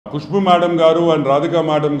Kushbu Madam Garu and Radhika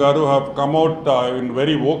Madam Garu have come out in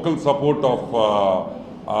very vocal support of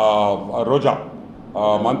Roja,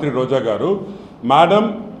 Mantri Roja Garu.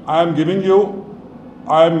 Madam, I am giving you,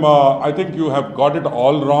 I think you have got it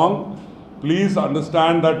all wrong. Please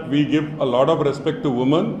understand that we give a lot of respect to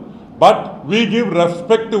women, but we give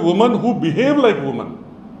respect to women who behave like women.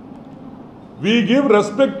 We give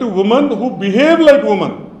respect to women who behave like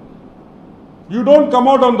women. You don't come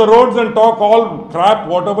out on the roads and talk all crap,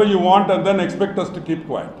 whatever you want, and then expect us to keep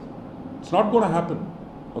quiet. It's not going to happen.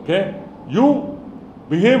 Okay? You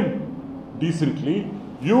behave decently.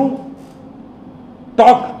 You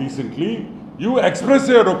talk decently. You express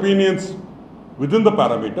your opinions within the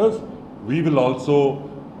parameters. We will also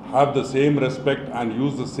have the same respect and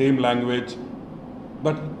use the same language.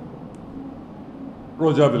 But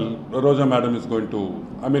Roja Madam is going to,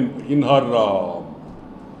 in her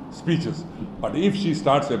speeches. But if she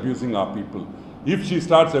starts abusing our people, if she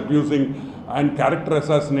starts abusing and character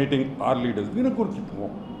assassinating our leaders, we're not going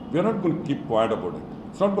to keep quiet about it.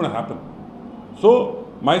 It's not going to happen. So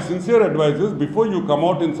my sincere advice is, before you come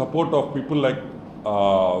out in support of people like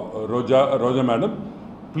Roja Madam,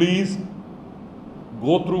 please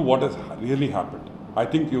go through what has really happened. I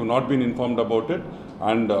think you have not been informed about it,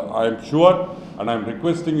 and I am sure, and I am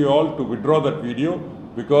requesting you all to withdraw that video,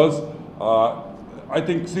 because I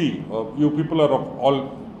think, you people are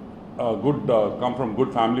all good, come from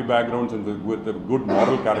good family backgrounds and with good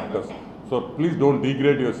moral characters. So please don't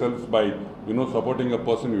degrade yourselves by, supporting a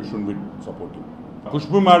person you shouldn't be supporting.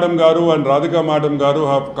 Kushbu Madam Garu and Radhika Madam Garu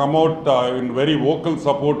have come out in very vocal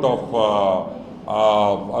support of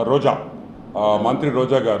Roja, Mantri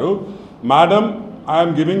Roja Garu. Madam, I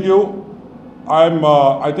am giving you,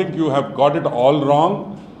 I think you have got it all wrong.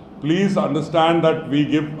 Please understand that we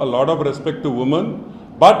give a lot of respect to women,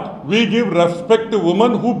 but we give respect to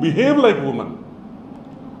women who behave like women.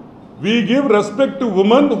 We give respect to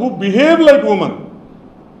women who behave like women.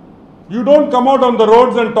 You don't come out on the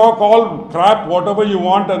roads and talk all crap, whatever you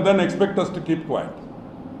want, and then expect us to keep quiet.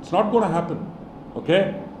 It's not going to happen.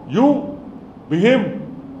 Okay? You behave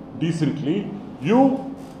decently.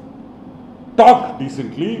 You talk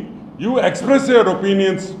decently. You express your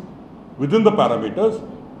opinions within the parameters.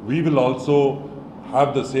 We will also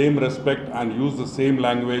have the same respect and use the same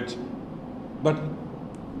language. But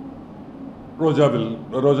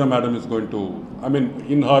Roja Madam is going to,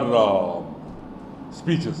 in her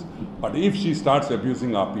speeches. But if she starts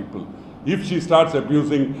abusing our people, if she starts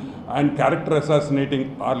abusing and character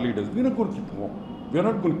assassinating our leaders, we're not going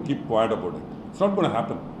to keep quiet about it. It's not going to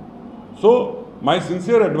happen. So my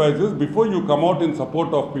sincere advice is, before you come out in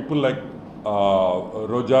support of people like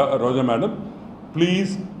Roja Madam,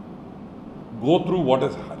 please go through what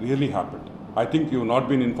has really happened. I think you have not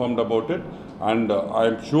been informed about it, and I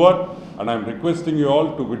am sure, and I am requesting you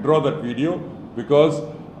all to withdraw that video, because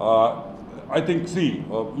I think,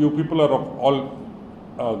 you people are all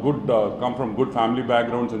good, come from good family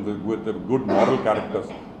backgrounds and with good moral characters.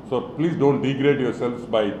 So please don't degrade yourselves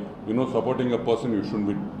by, supporting a person you shouldn't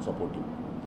be supporting.